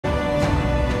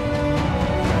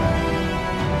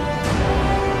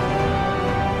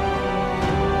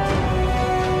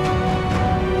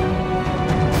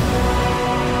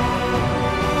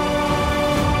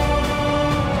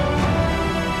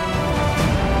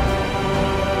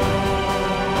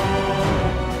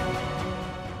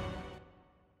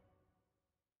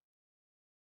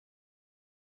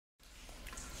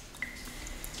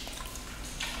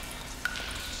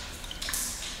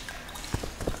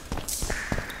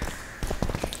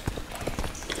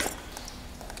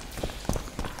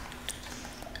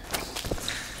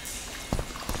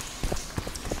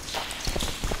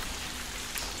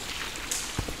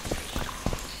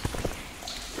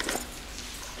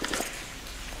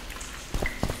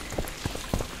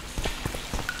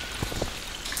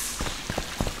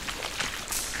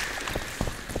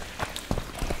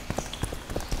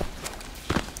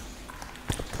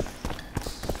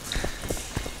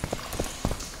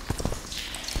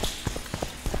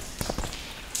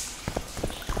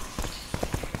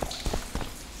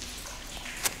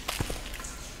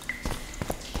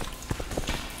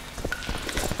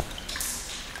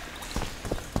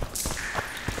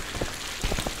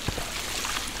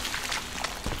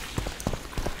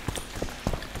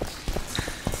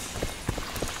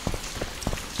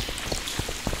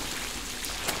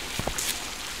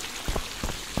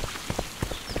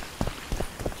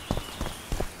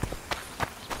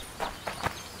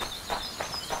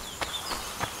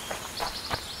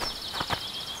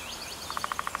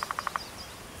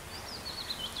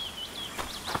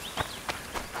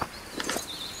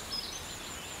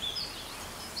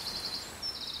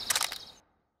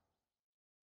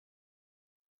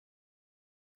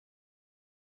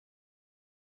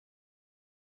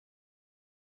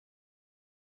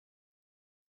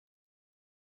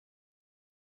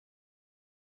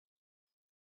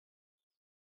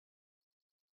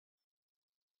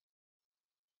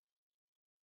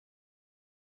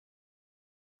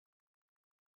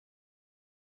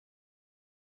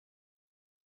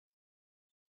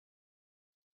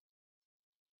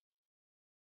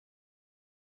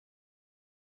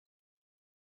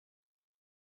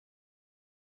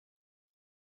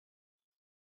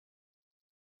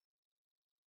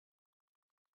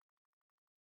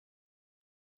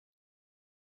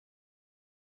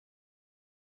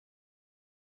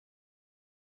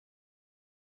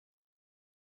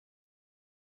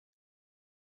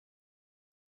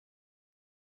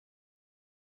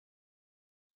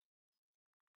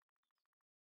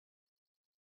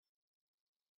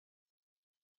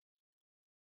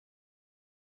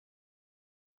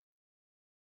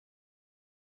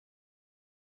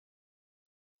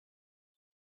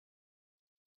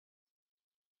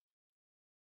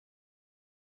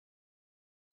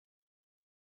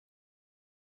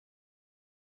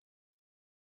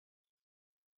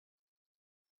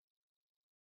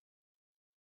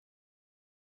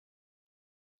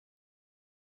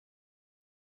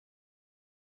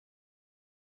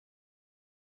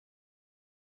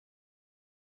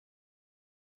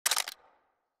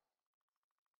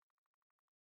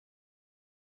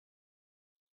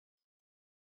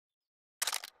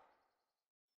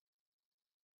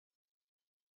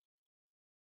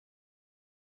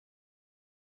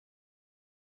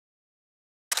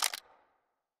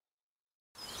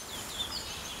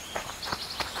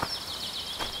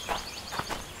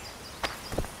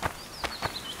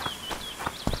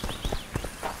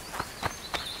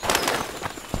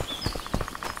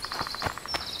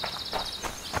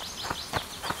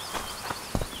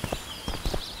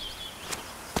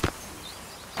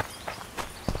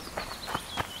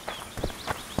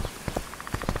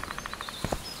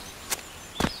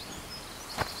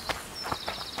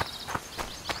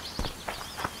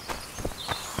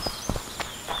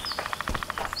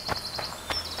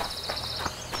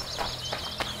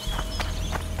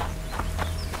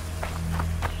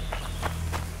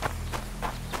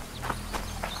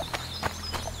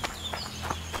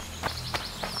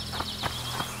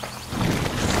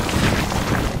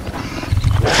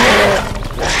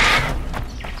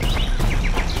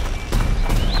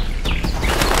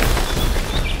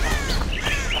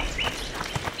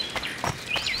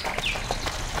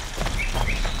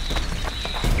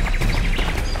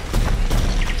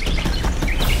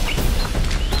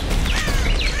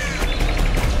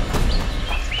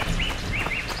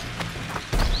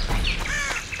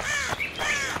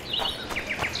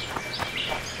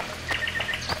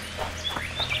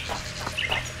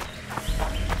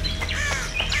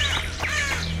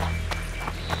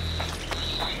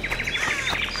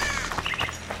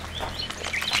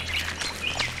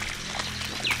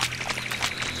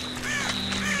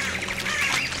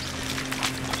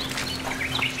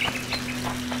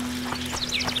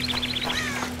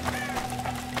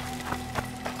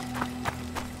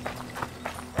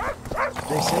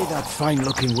that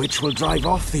fine-looking witch will drive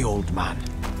off the old man.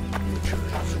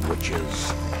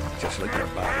 Witches, just like your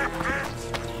body.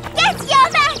 Get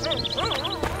Yoda!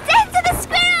 Death to the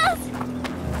squirrels!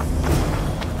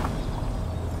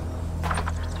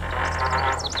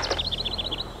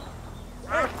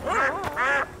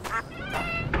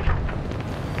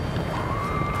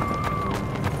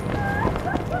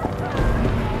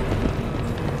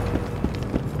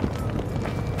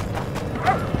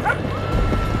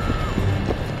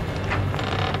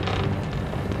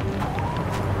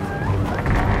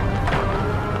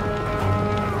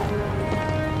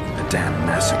 Damn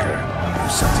massacre.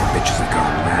 Those sons of bitches have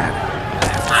gone mad.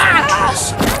 I have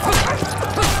to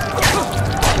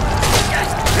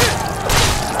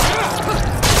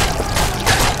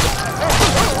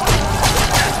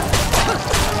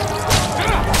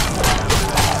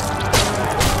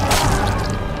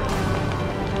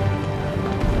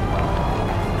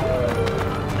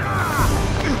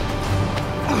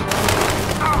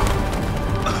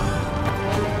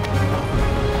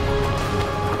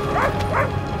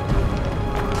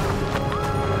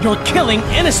You're killing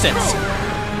innocents!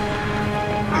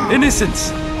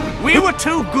 Innocents! We were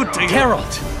too good to you!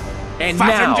 Geralt! And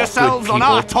Fattened now, yourselves good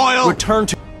on people, our toil! return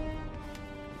to...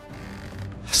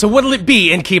 So what'll it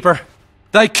be, innkeeper?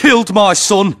 They killed my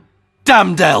son!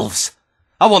 Damned elves!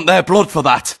 I want their blood for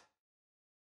that!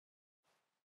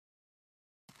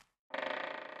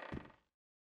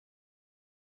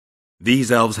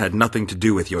 These elves had nothing to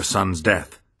do with your son's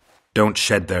death. Don't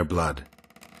shed their blood.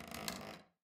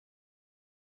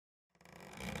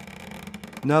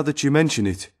 Now that you mention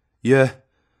it, yeah,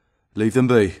 leave them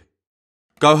be.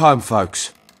 Go home,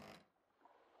 folks.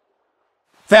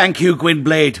 Thank you,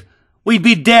 Gwynblade. We'd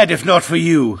be dead if not for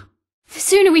you. The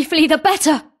sooner we flee, the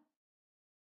better.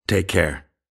 Take care.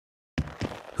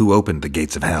 Who opened the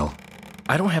gates of hell?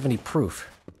 I don't have any proof,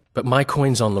 but my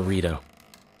coin's on Laredo.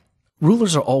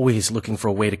 Rulers are always looking for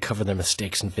a way to cover their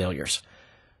mistakes and failures.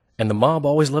 And the mob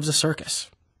always loves a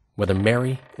circus, whether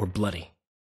merry or bloody.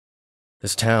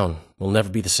 This town will never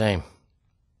be the same.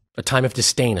 A time of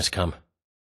disdain has come.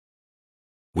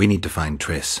 We need to find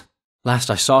Triss.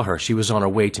 Last I saw her, she was on her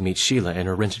way to meet Sheila in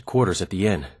her rented quarters at the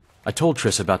inn. I told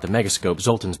Triss about the megascope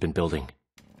Zoltan's been building.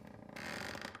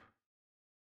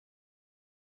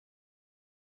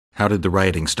 How did the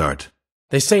rioting start?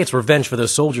 They say it's revenge for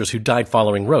those soldiers who died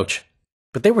following Roach.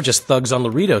 But they were just thugs on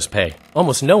Laredo's pay.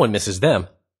 Almost no one misses them.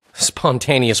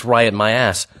 Spontaneous riot my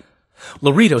ass.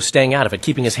 Laredo's staying out of it,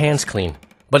 keeping his hands clean.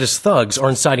 But his thugs are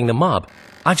inciting the mob.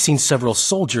 I've seen several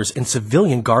soldiers in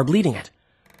civilian garb leading it.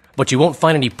 But you won't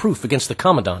find any proof against the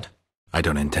Commandant. I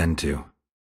don't intend to.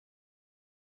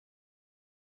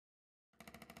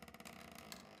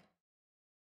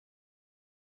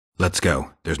 Let's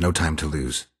go. There's no time to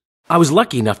lose. I was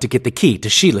lucky enough to get the key to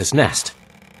Sheila's nest.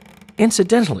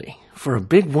 Incidentally, for a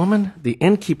big woman, the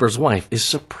innkeeper's wife is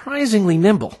surprisingly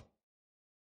nimble.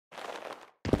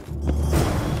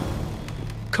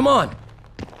 Come on!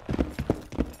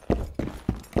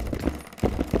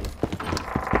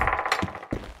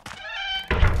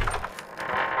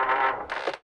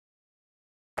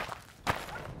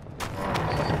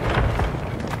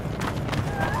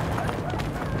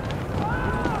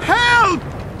 Help!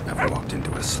 Never walked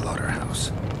into a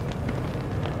slaughterhouse.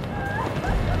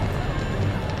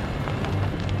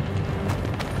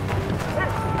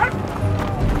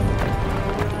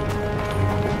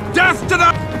 Death to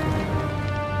the...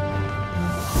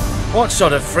 What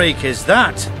sort of freak is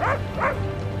that?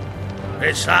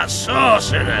 It's that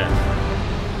sorcerer.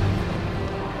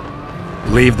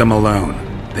 Leave them alone.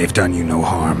 They've done you no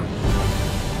harm.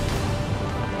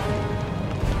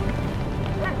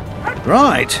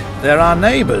 Right, they're our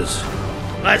neighbours.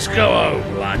 Let's go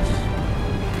home, lads.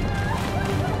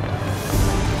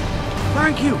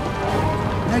 Thank you.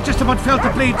 I just about felt the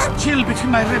blades chill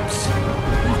between my ribs.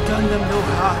 We've done them no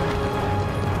harm.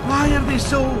 Why are they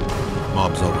so...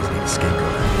 Mobs always need a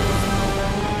scapegoat.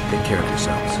 Take care of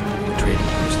yourselves. The trading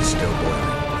post is still boiling.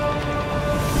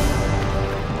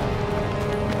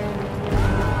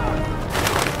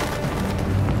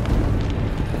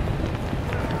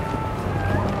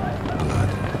 Blood.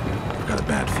 I've got a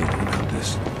bad feeling about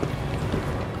this.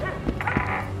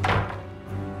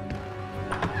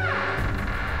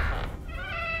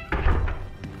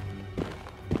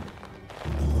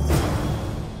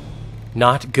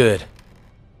 Not good.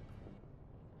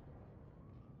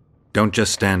 Don't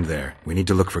just stand there. We need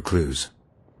to look for clues.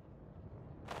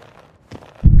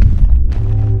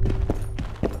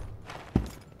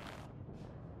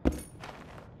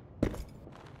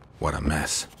 What a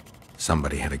mess.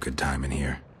 Somebody had a good time in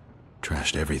here.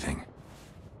 Trashed everything.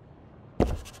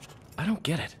 I don't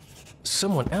get it.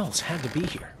 Someone else had to be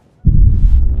here.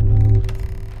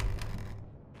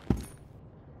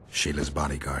 Sheila's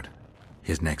bodyguard.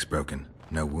 His neck's broken.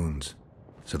 No wounds.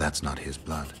 So that's not his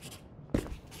blood.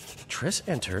 Triss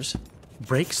enters,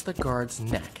 breaks the guard's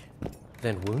neck,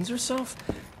 then wounds herself?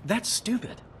 That's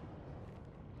stupid.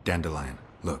 Dandelion,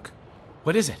 look.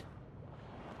 What is it?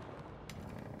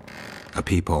 A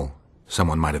peephole.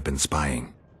 Someone might have been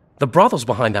spying. The brothel's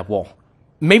behind that wall.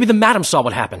 Maybe the madam saw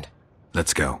what happened.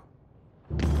 Let's go.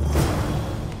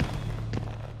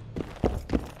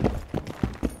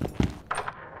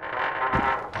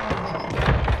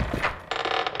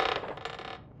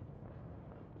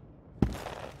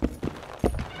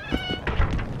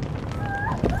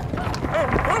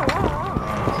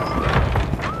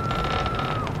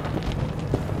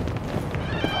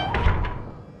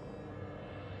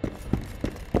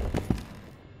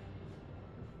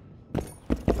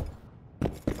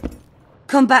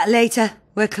 Come back later.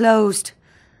 We're closed.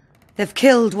 They've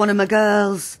killed one of my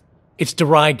girls. It's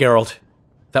Derai, Geralt.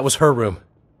 That was her room.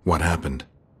 What happened?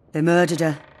 They murdered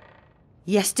her.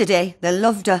 Yesterday, they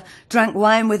loved her, drank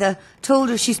wine with her, told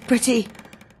her she's pretty.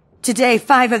 Today,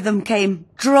 5 of them came,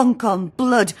 drunk on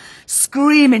blood,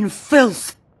 screaming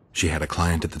filth. She had a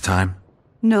client at the time?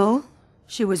 No,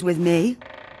 she was with me.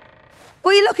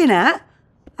 What are you looking at?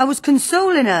 I was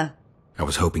consoling her. I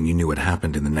was hoping you knew what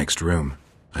happened in the next room.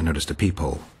 I noticed a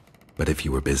peephole. But if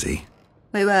you were busy...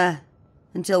 We were,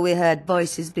 until we heard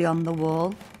voices beyond the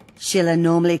wall. Sheila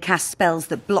normally cast spells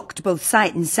that blocked both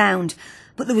sight and sound,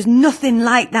 but there was nothing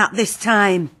like that this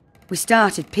time. We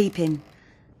started peeping.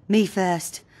 Me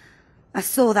first. I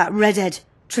saw that redhead,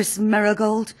 Triss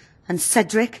Merigold, and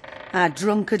Cedric, our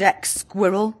drunkard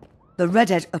ex-squirrel. The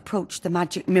redhead approached the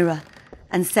magic mirror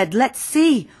and said, let's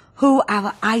see who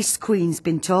our Ice Queen's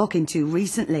been talking to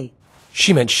recently.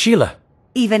 She meant Sheila.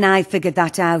 Even I figured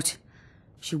that out.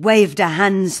 She waved her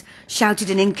hands,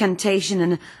 shouted an incantation,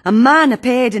 and a man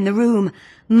appeared in the room,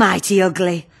 mighty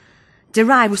ugly.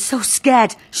 Derai was so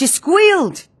scared, she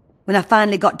squealed. When I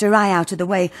finally got Derai out of the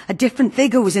way, a different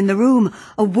figure was in the room,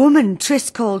 a woman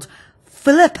Triss called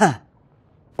Philippa.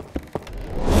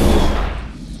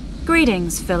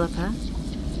 Greetings, Philippa.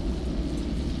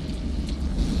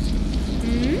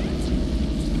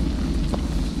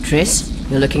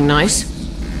 Triss, you're looking nice.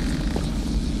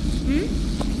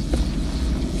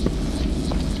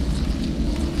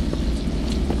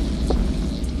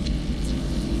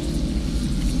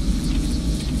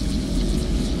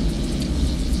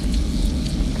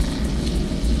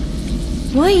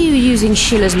 Why are you using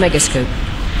Sheila's megascope?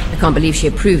 I can't believe she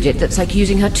approved it. That's like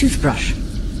using her toothbrush.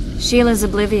 Sheila's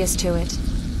oblivious to it.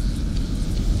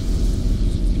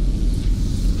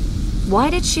 Why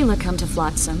did Sheila come to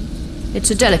Flotsam? It's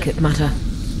a delicate matter.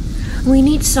 We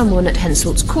need someone at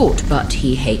Henselt's court, but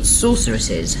he hates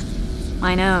sorceresses.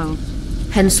 I know.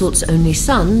 Henselt's only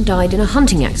son died in a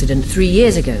hunting accident 3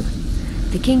 years ago.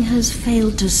 The king has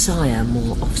failed to sire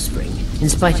more offspring, in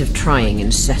spite of trying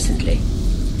incessantly.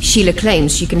 Sheila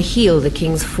claims she can heal the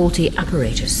king's faulty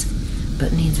apparatus,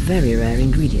 but needs very rare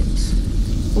ingredients.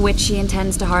 Which she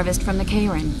intends to harvest from the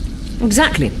Cairn.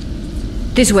 Exactly.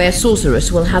 This way a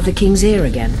sorceress will have the king's ear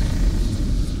again.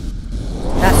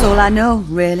 That's all I know,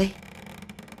 really.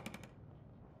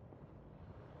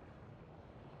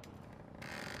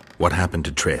 What happened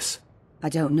to Triss? I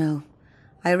don't know.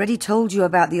 I already told you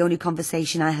about the only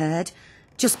conversation I heard,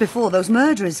 just before those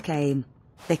murderers came.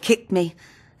 They kicked me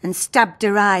and stabbed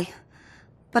Derai.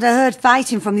 But I heard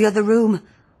fighting from the other room.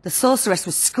 The sorceress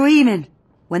was screaming.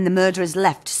 When the murderers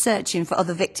left, searching for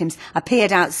other victims, I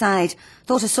peered outside.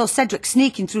 Thought I saw Cedric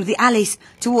sneaking through the alleys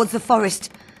towards the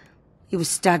forest. He was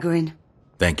staggering.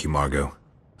 Thank you, Margot.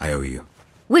 I owe you.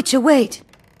 Witcher, wait.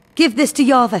 Give this to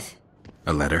Yorveth.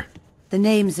 A letter? The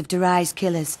names of Derai's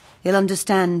killers. He'll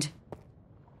understand.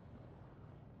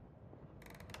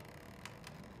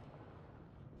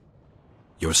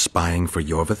 You're spying for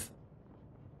Yorveth?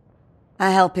 I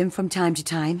help him from time to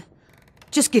time.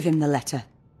 Just give him the letter.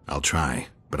 I'll try,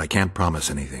 but I can't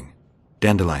promise anything.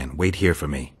 Dandelion, wait here for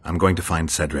me. I'm going to find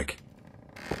Cedric.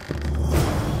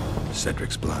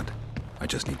 Cedric's blood. I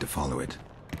just need to follow it.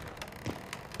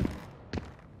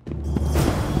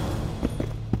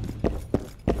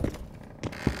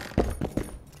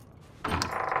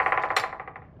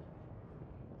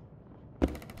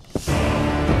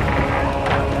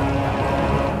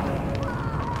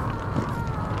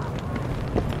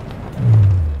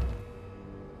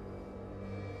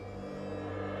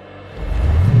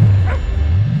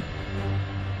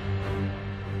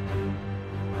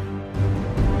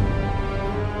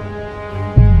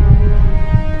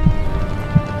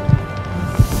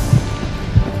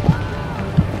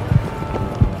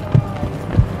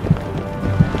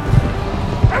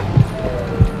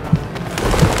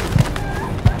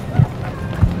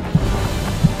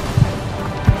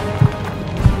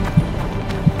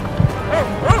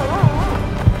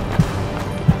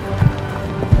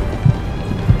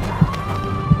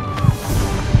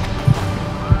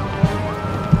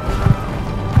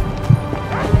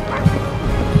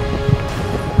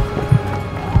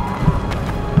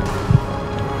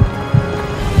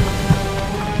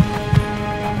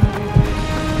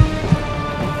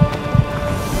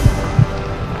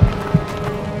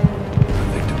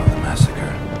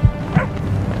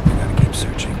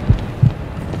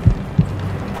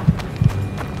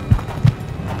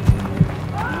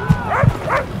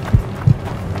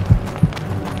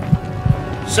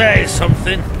 Say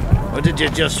something, or did you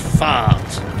just fart?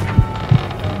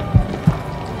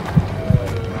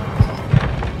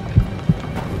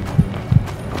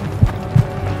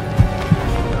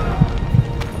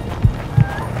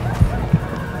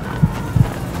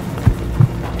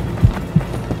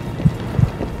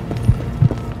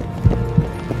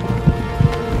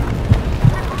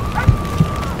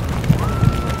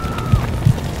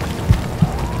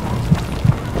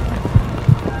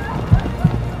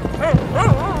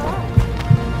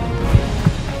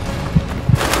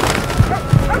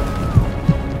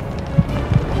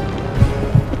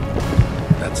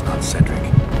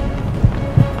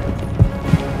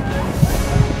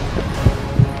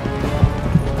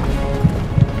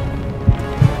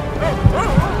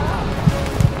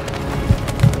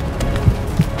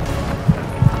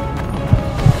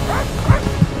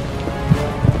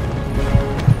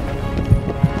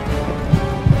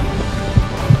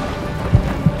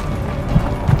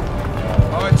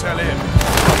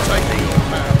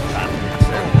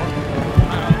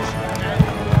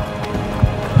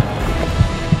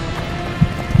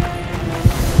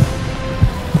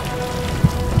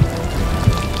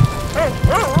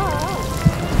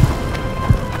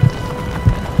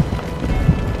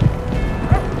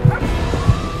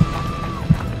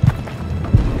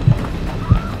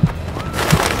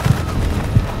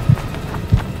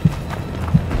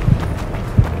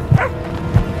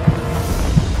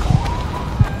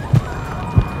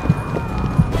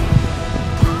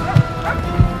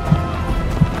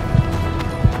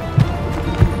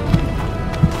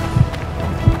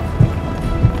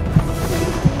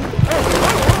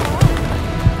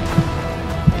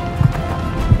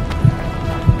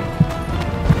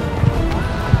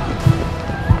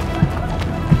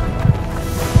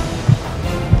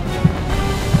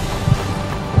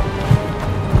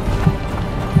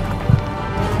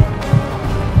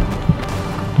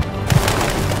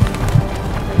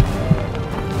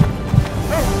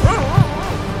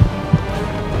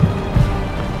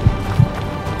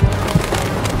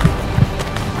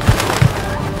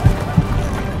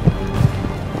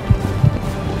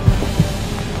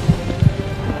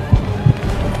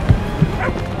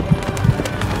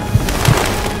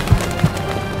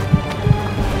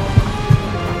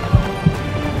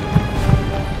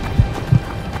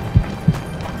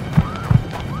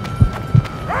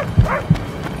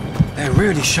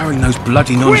 Really showing those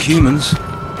bloody non-humans.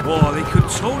 Oh, they could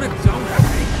tone it down,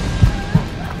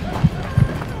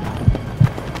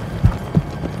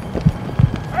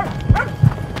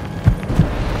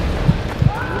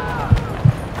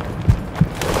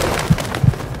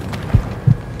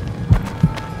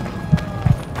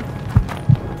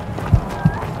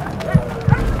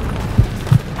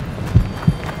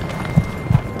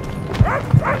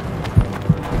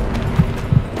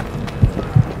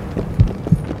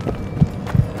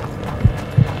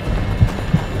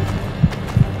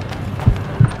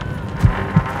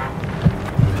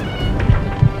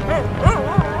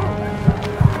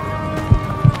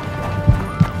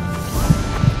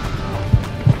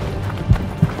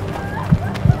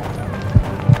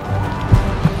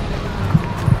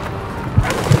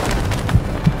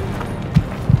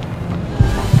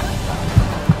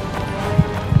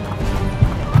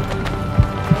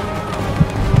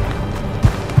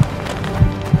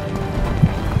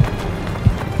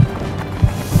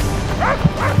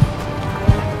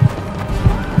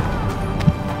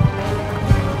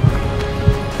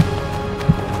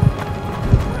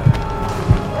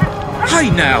 Hey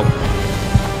now!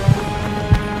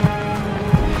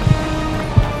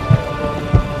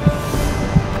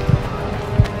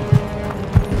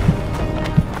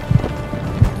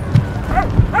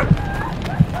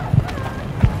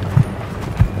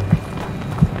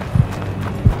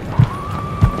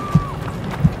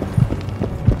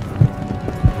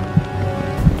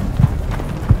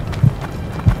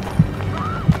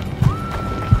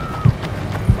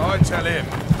 I tell him,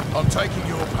 I'm taking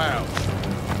your pouch.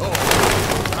 Oh,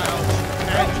 pouch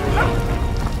and your own.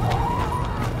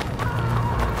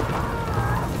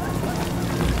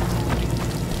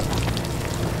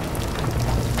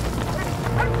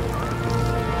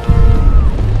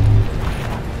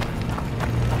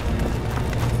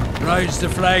 Raise the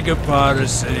flag of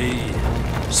piracy.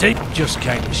 See, just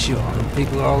came ashore and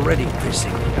people are already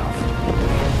pissing me off.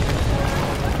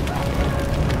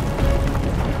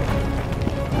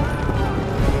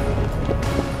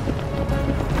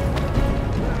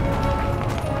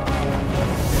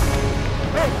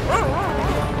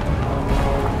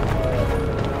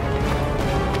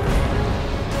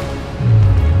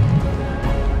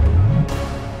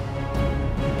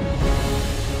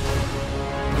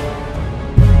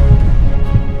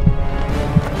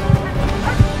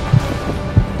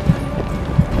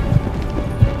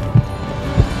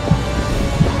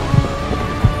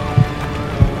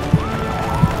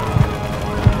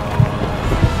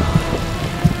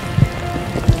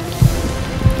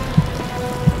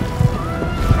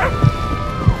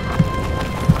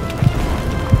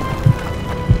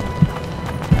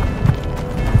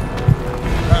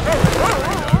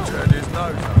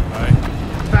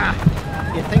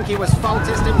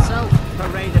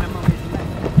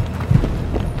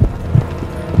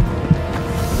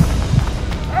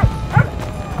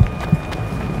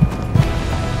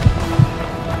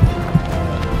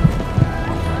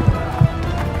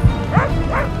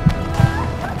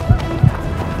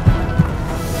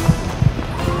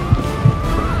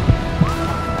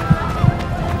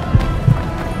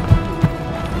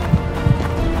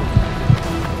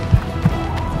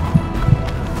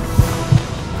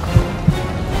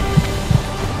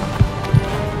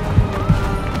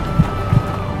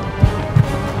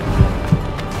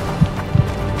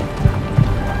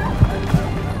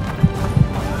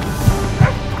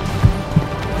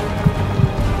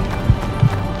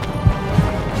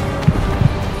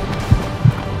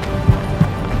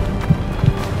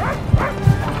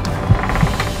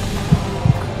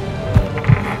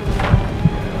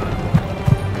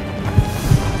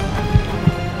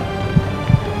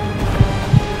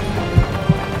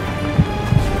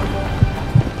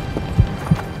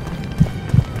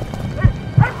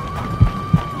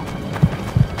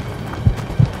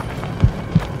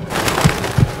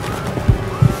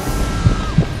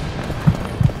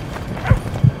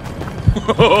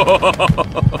 I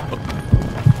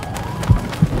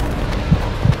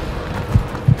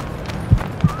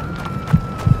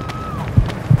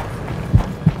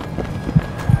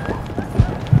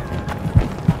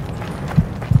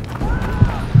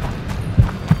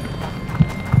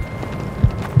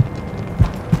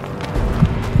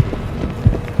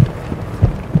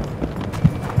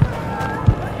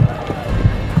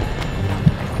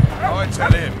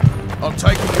tell him, I'm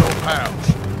taking your pouch.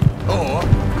 Or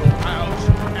your pouch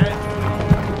and...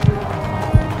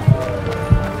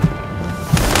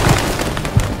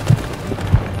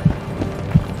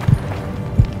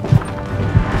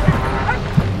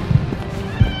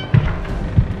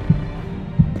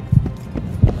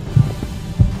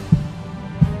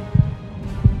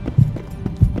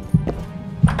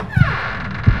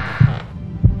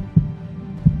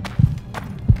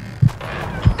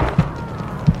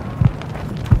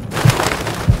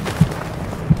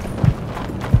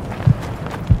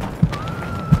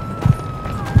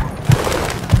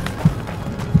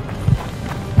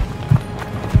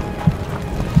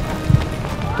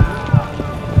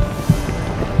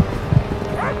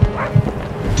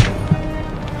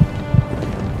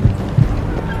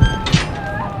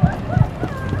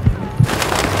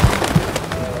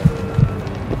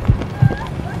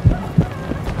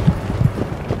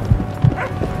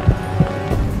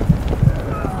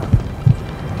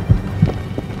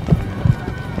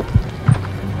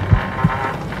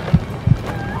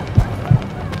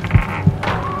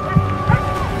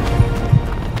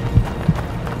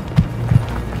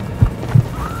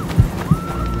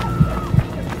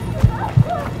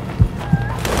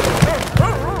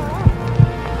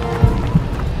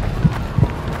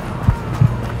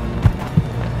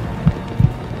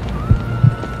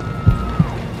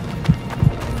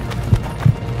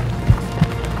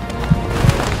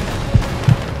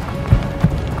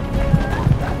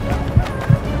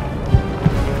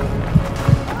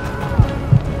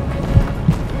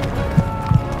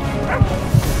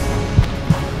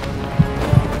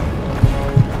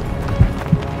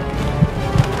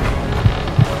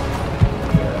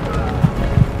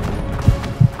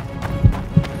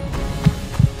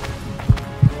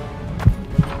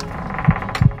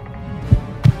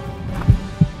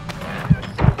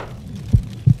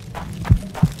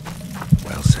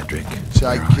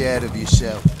 Take care of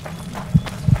yourself.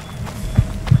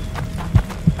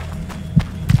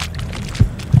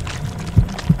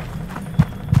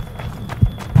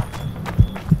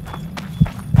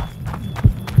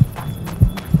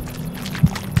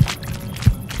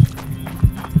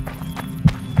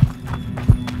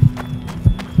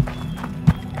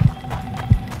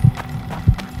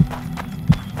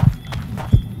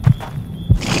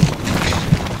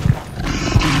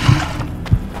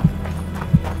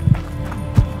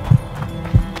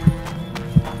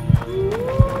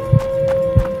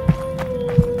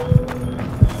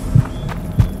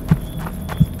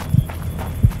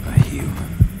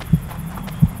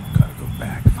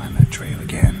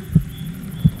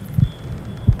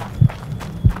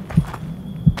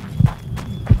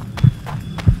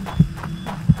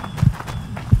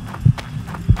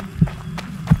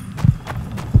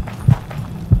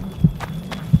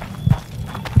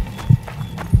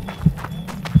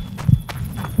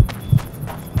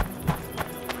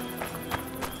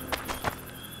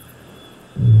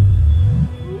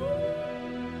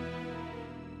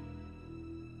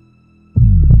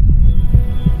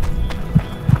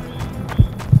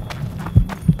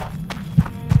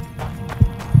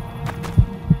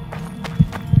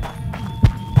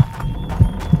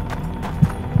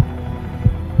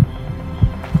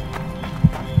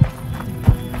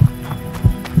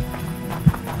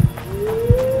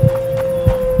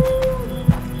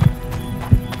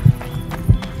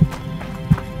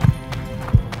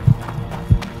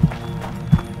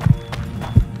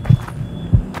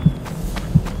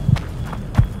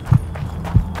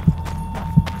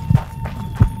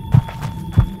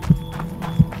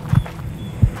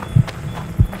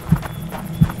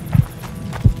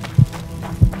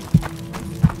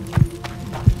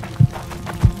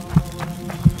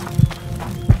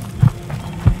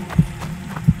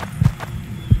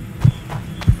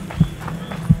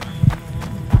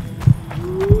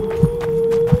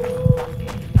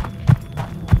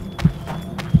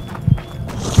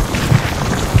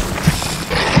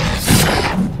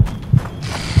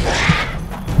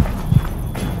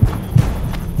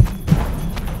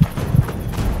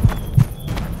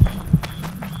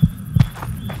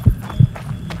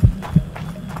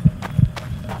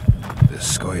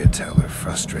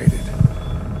 Frustrated.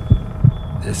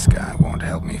 This guy won't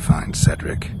help me find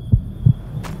Cedric.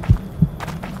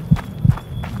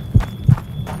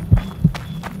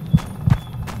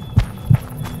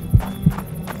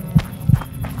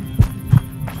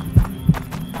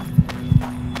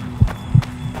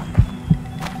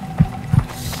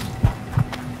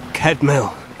 Head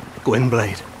Mill,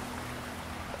 Gwynblade.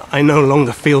 I no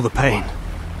longer feel the pain.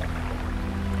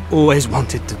 Always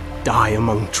wanted to die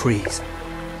among trees.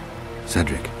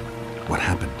 Cedric, what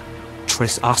happened?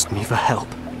 Triss asked me for help.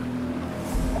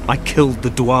 I killed the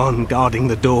Dwan guarding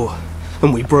the door,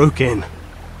 and we broke in.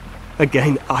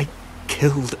 Again, I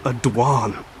killed a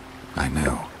Dwan. I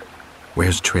know.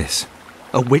 Where's Triss?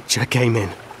 A Witcher came in.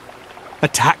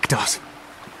 Attacked us.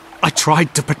 I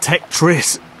tried to protect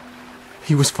Triss.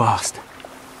 He was fast.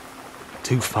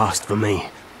 Too fast for me.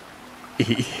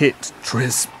 He hit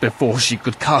Triss before she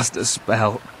could cast a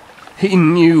spell. He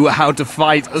knew how to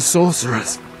fight a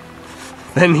sorceress.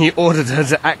 Then he ordered her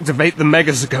to activate the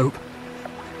megascope.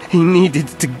 He needed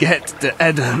to get to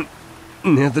Edirn,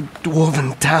 near the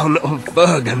dwarven town of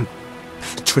Bergen.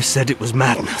 Triss said it was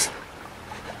madness,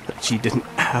 that she didn't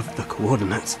have the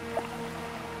coordinates.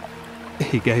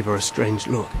 He gave her a strange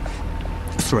look,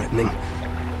 threatening.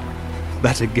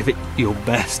 Better give it your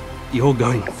best. You're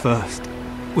going first,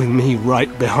 with me right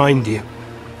behind you.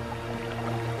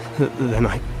 Then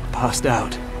I passed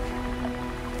out.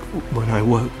 When I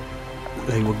woke,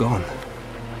 they were gone.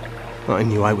 I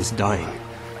knew I was dying.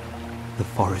 The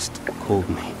forest called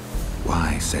me.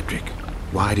 Why, Cedric?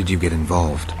 Why did you get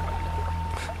involved?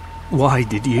 Why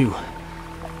did you?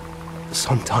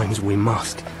 Sometimes we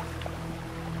must.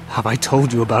 Have I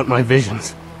told you about my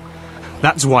visions?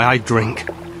 That's why I drink.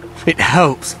 It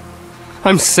helps.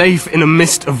 I'm safe in a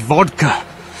mist of vodka.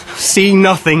 See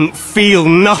nothing, feel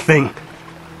nothing.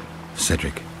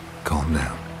 Cedric, calm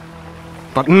down.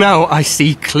 But now I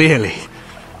see clearly.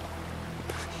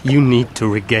 You need to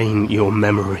regain your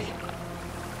memory.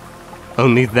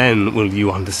 Only then will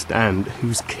you understand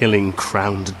who's killing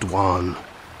Crowned Dwan.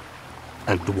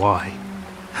 And why.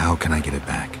 How can I get it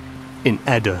back? In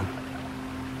Edirn.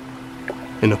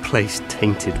 In a place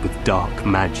tainted with dark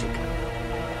magic.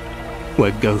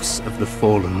 Where ghosts of the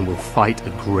fallen will fight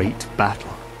a great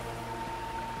battle.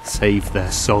 Save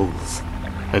their souls,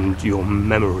 and your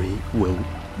memory will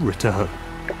return.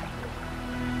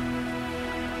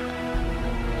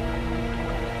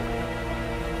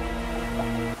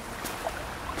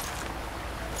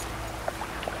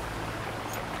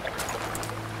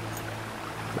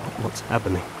 What's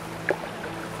happening?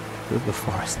 The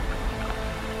forest.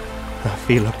 I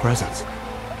feel a presence.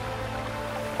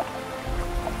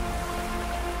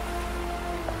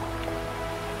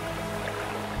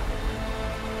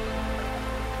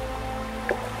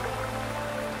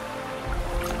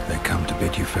 They come to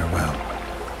bid you farewell.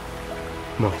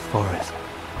 My forest.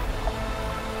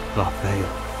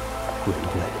 Varthale,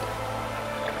 Gwynblade.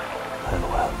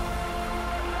 Farewell.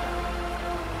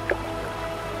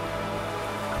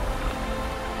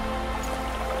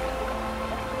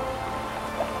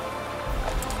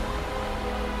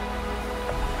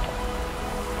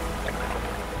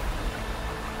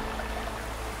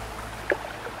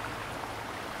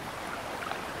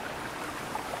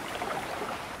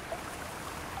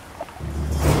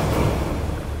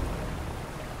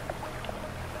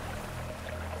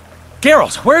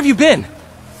 Geralt, where have you been?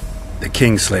 The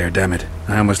Kingslayer, damn it.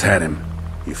 I almost had him.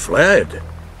 He fled.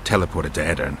 Teleported to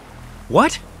Edirn.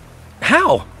 What?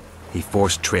 How? He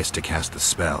forced Triss to cast the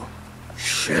spell.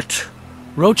 Shit.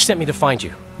 Roach sent me to find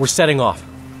you. We're setting off.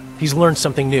 He's learned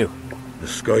something new. The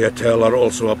Scoia'tael are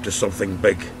also up to something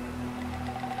big.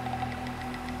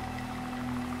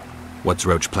 What's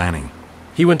Roach planning?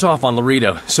 He went off on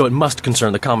Laredo, so it must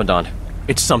concern the Commandant.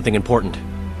 It's something important.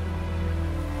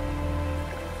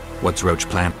 What's Roach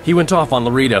plan? He went off on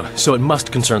Laredo, so it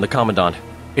must concern the Commandant.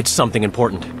 It's something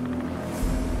important.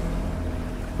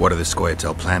 What are the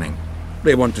Scoia'tael planning?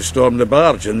 They want to storm the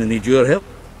barge and they need your help.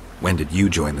 When did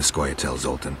you join the Scoia'tael,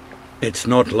 Zoltan? It's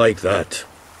not like that.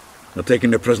 They're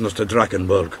taking the prisoners to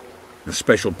Drakenberg. A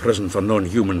special prison for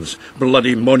non-humans.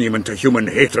 Bloody monument to human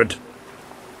hatred.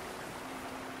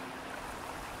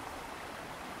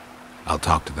 I'll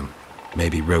talk to them.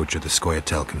 Maybe Roach or the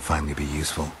Scoia'tael can finally be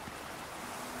useful.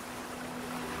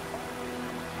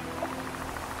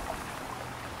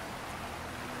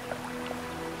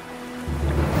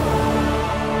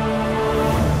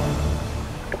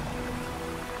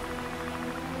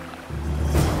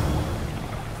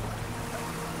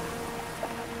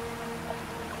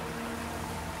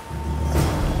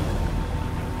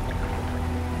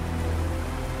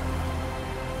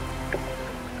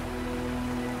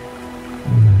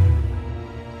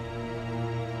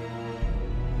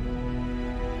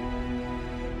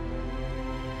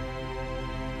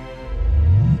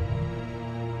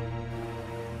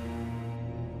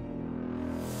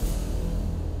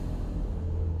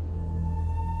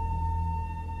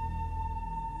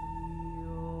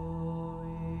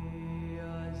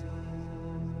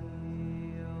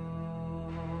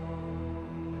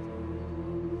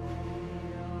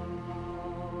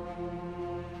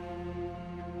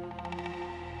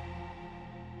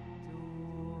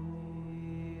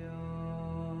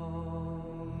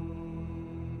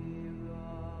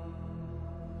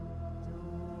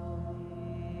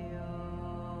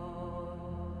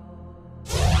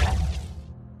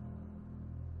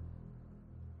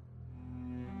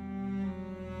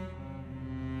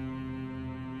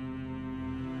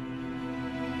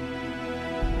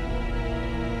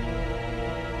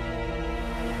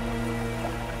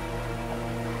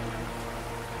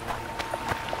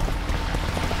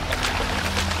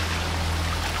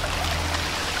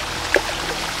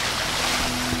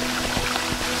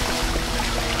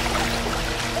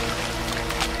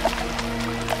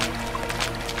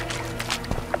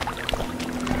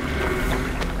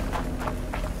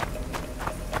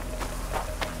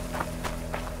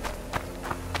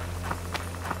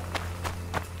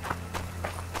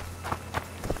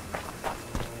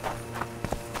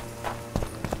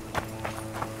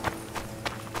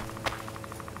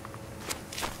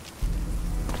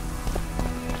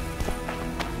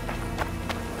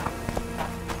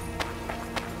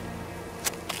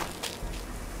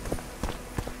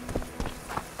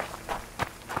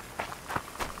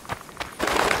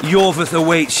 Yorvith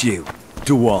awaits you.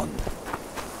 Do on.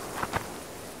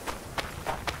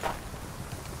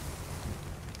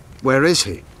 Where is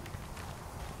he?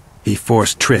 He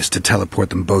forced Triss to teleport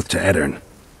them both to Edirn.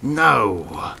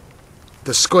 No!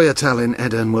 The Scoia'tael in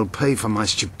Edirn will pay for my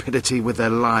stupidity with their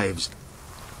lives.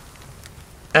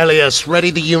 Elias,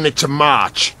 ready the unit to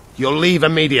march. You'll leave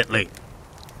immediately.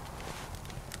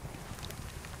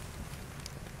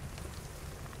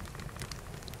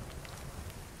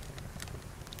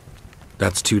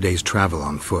 That's 2 days' travel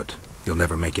on foot. You'll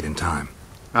never make it in time.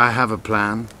 I have a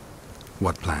plan.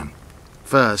 What plan?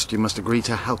 First, you must agree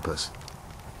to help us.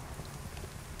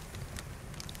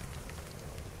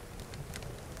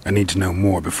 I need to know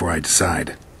more before I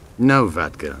decide. No,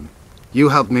 Vadgern. You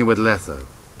helped me with Letho.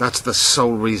 That's the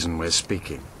sole reason we're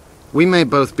speaking. We may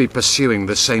both be pursuing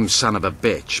the same son of a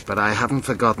bitch, but I haven't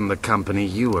forgotten the company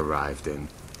you arrived in.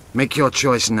 Make your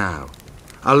choice now.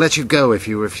 I'll let you go if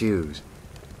you refuse.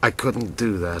 I couldn't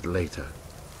do that later.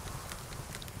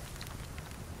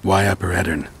 Why Upper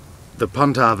Edirn? The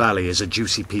Pontar Valley is a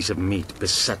juicy piece of meat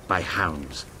beset by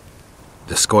hounds.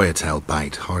 The Scoia'tael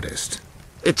bite hardest.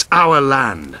 It's our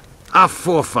land. Our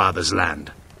forefathers'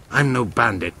 land. I'm no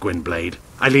bandit, Gwynblade.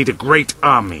 I lead a great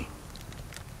army.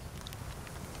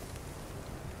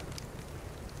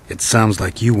 It sounds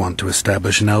like you want to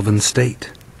establish an elven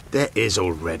state. There is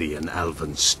already an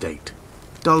elven state.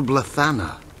 Dol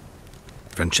Blathanna.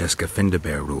 Francesca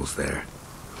Findabair rules there.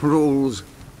 Rules?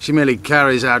 She merely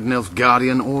carries out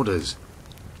Nilfgaardian orders.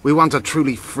 We want a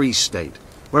truly free state,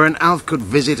 where an elf could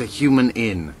visit a human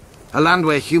inn. A land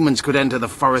where humans could enter the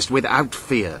forest without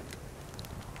fear.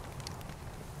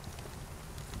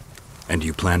 And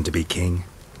you plan to be king?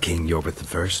 King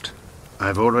Yorvith I?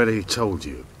 I've already told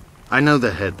you. I know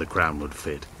the head the crown would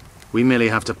fit. We merely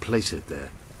have to place it there.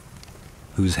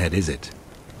 Whose head is it?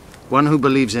 One who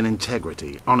believes in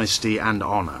integrity, honesty, and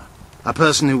honor. A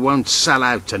person who won't sell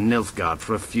out to Nilfgaard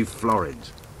for a few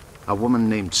florids. A woman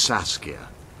named Saskia.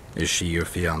 Is she your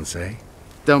fiancée?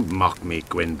 Don't mock me,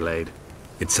 Gwynblade.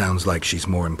 It sounds like she's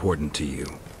more important to you,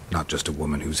 not just a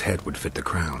woman whose head would fit the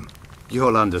crown.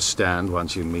 You'll understand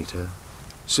once you meet her.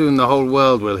 Soon the whole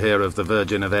world will hear of the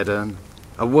Virgin of Edirn.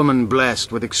 A woman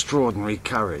blessed with extraordinary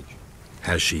courage.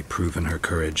 Has she proven her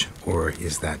courage, or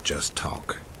is that just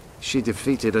talk? She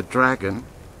defeated a dragon.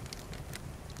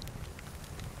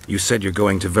 You said you're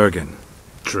going to Vergen.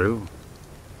 True.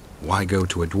 Why go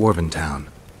to a dwarven town?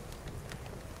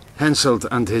 Henselt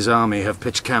and his army have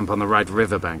pitched camp on the right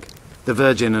riverbank. The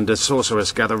Virgin and a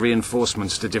sorceress gather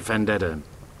reinforcements to defend Edirn.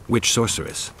 Which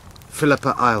sorceress?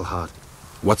 Philippa Eilhart.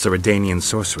 What's a Redanian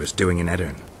sorceress doing in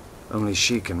Edirn? Only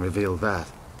she can reveal that.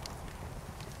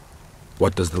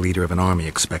 What does the leader of an army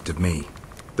expect of me?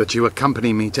 That you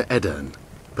accompany me to Edirn.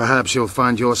 Perhaps you'll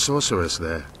find your sorceress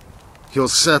there. You'll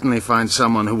certainly find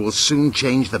someone who will soon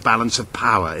change the balance of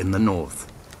power in the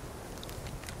north.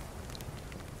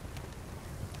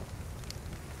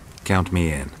 Count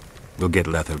me in. We'll get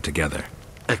Letho together.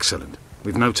 Excellent.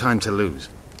 We've no time to lose.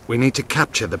 We need to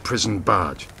capture the prison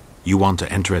barge. You want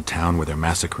to enter a town where they're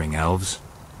massacring elves?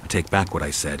 I take back what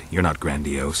I said. You're not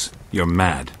grandiose. You're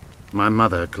mad. My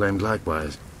mother claimed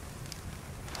likewise.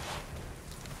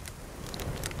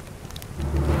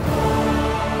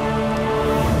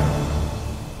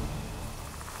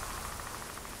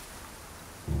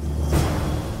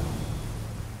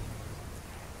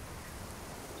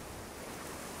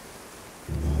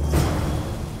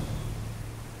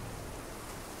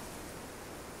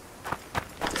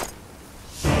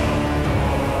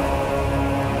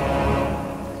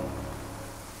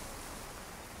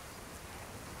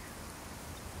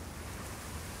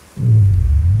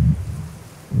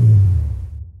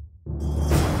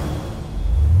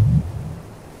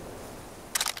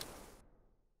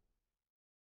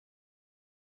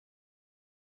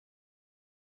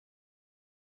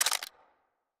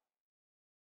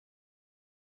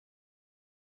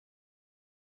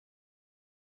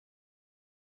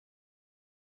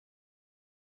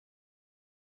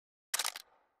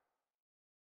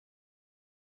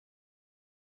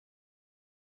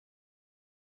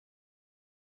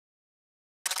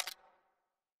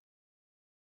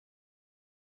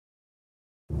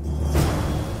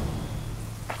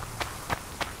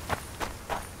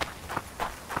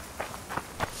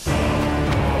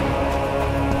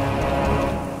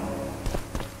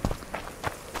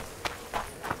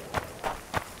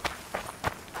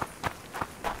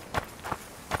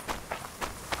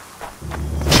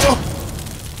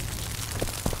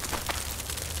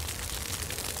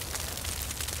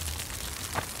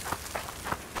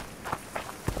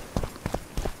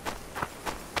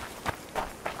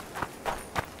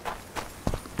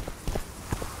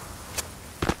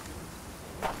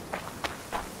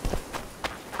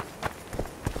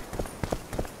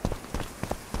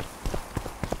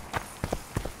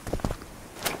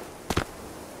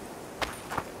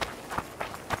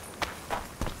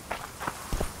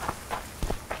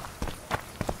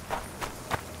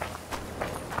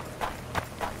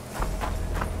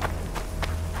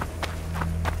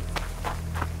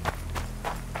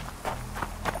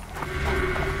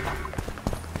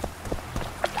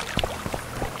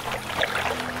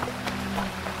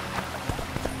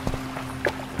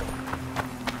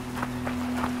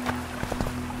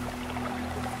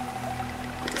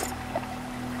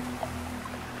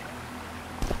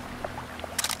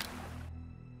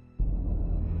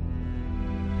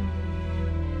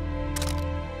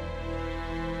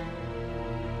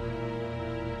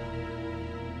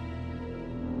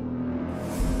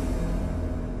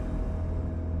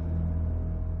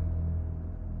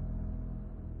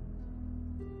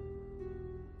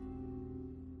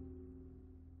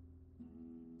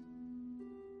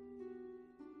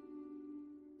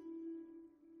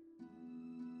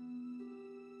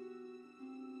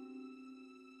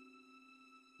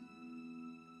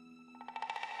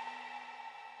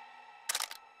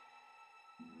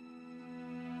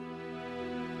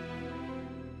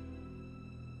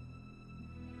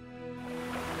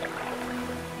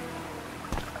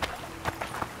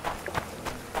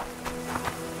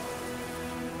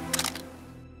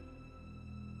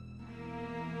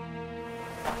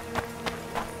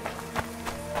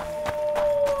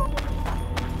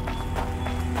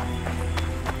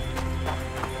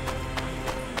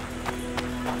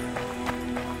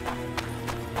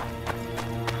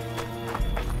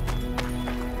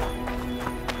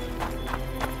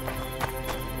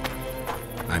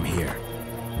 I'm here.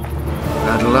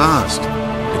 At last.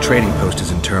 The trading post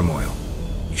is in turmoil.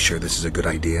 You sure this is a good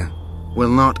idea? We'll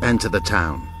not enter the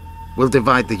town. We'll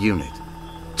divide the unit.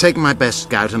 Take my best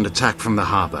scout and attack from the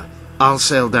harbor. I'll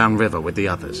sail downriver with the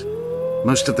others.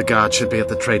 Most of the guards should be at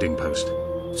the trading post.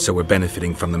 So we're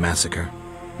benefiting from the massacre?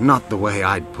 Not the way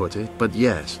I'd put it, but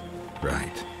yes.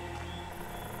 Right.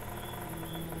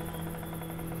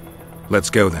 Let's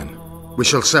go then. We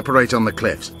shall separate on the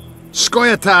cliffs.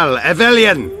 Skoyatal,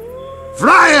 Evelian!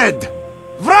 Vryed!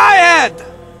 Vryed!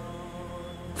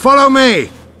 Follow me!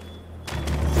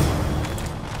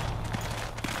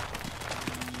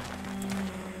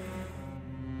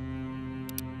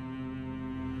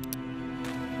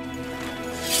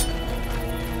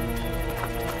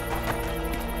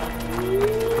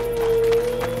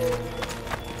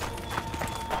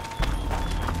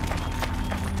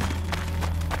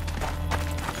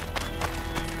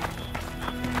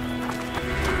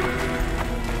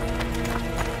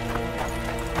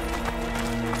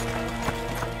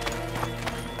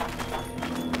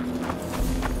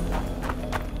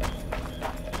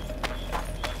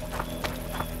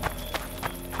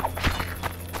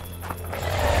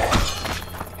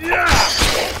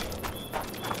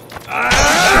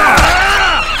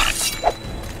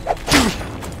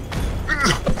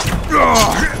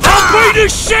 I'll beat the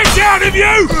shit out of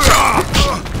you!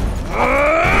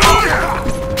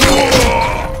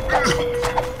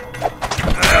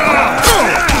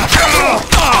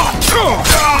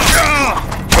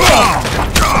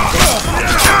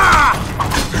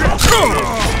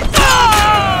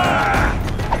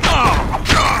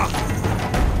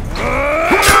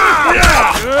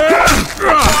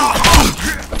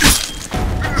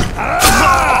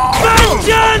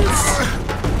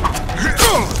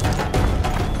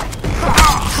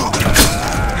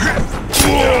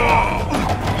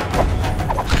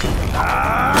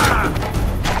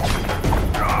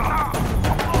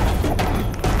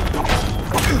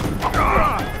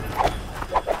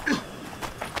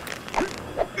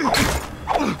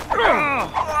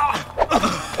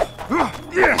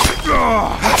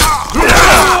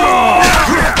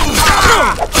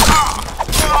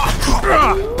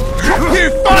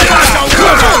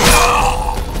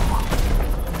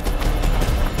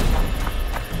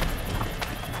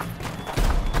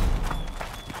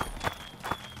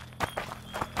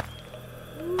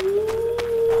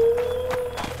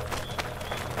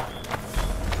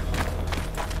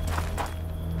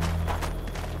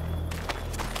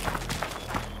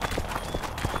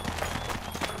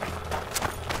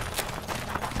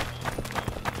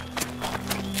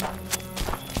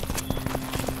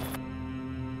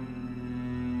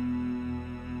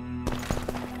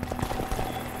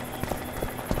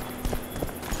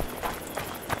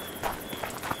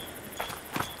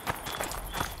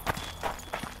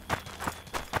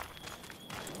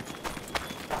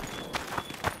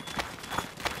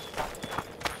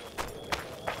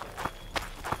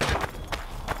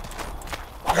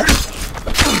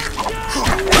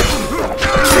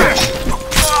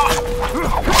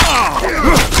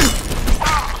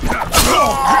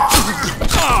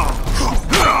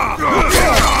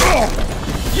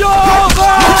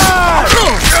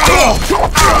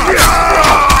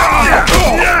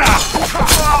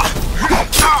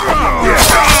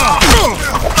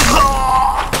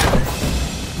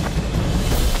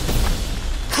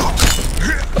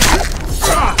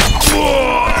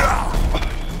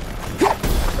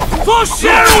 Push it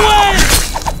away!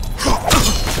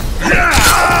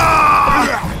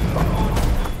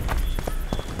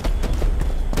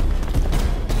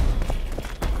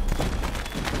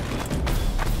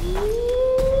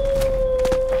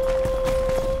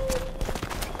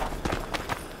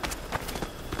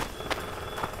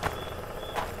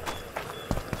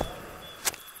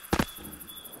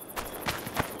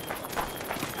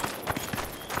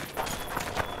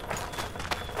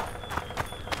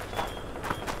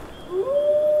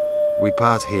 We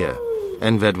part here.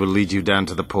 Enved will lead you down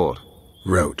to the port.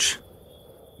 Roach.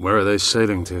 Where are they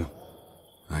sailing to?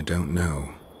 I don't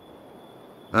know.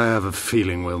 I have a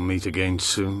feeling we'll meet again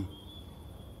soon.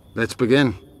 Let's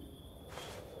begin.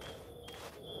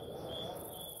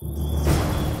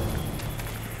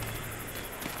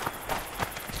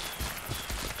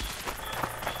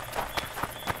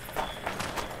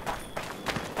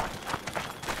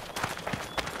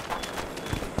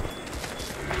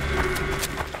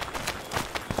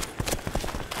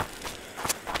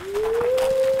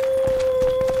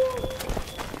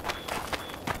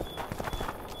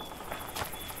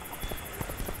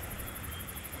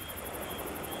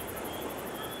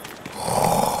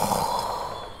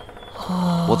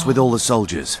 What's with all the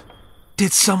soldiers?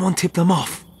 Did someone tip them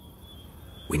off?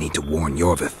 We need to warn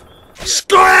Yorvith.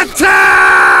 Squirtle!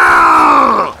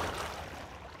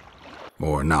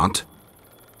 Or not.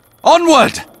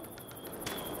 Onward!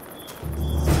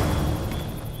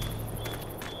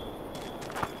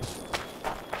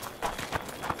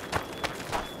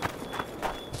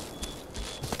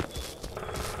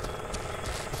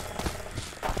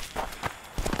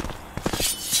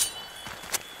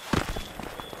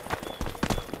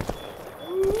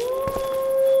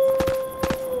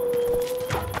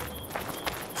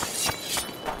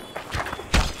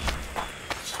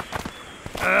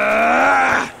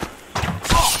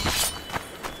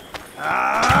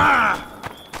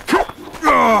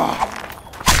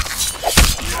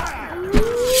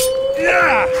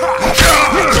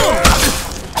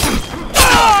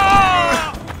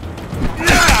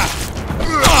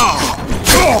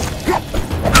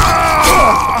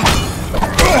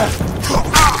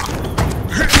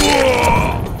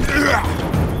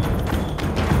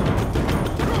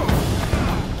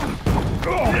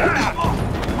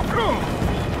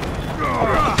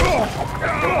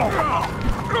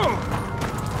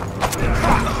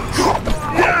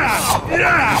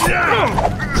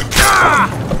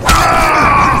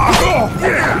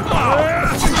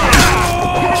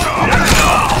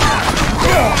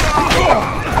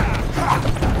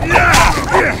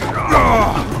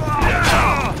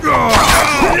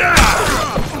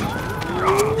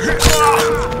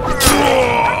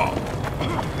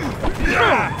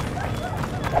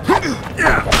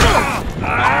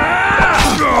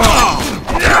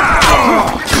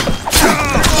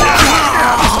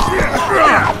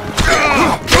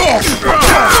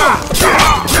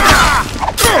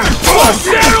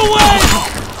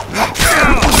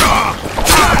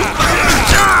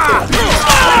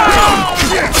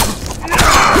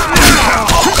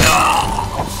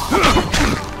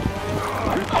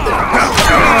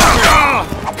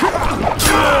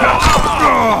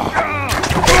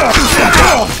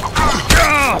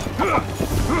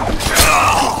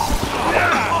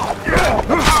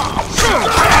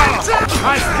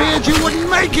 I feared you wouldn't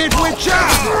make it, Witcher!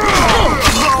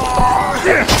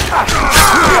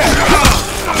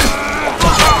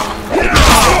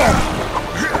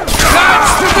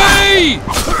 That's to me!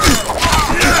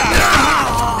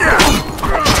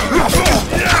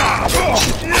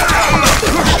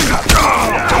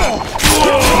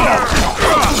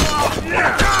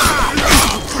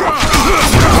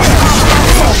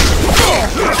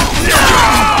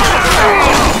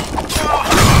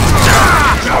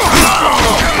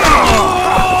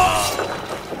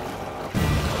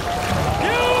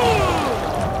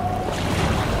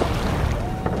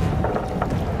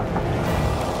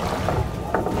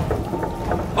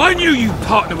 I knew you'd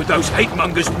partner with those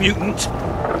hate-mongers, mutant.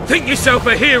 Think yourself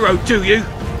a hero, do you?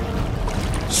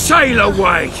 Sail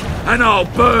away, and I'll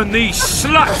burn these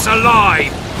sluts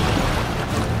alive!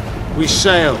 We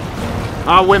sail.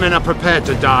 Our women are prepared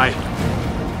to die.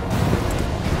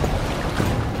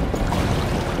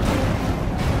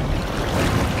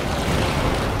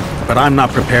 But I'm not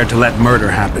prepared to let murder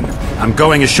happen. I'm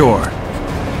going ashore.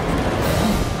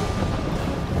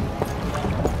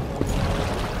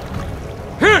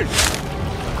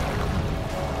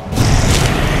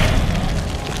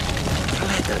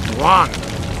 One.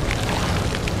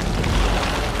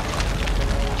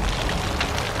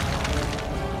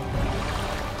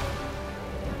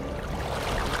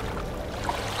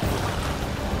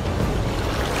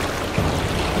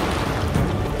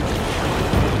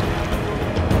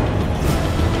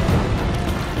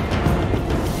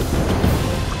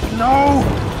 No!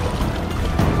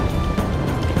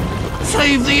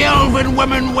 Save the elven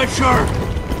women, Witcher!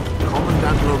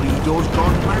 Commandant Lorido's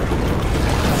gone mad.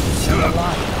 Still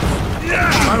alive.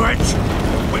 Know it!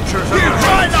 Witcher's alive. You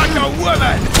cry like a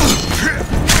woman!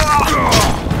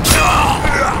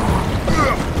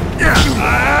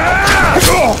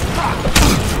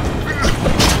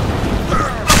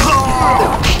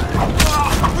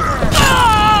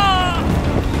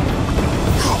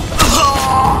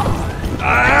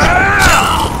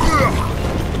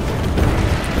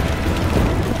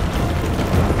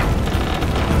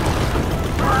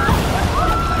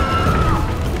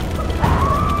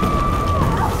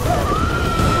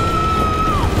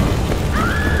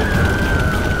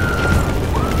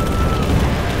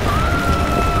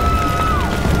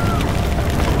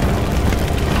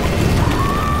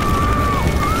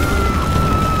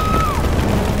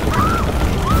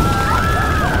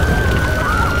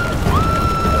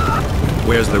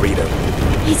 Where's Laredo?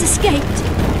 He's escaped.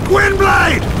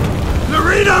 Gwynblade!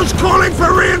 Laredo's calling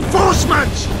for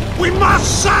reinforcements! We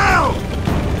must sail!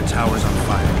 The tower's on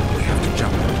fire. We have to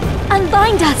jump.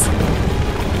 Unbind us!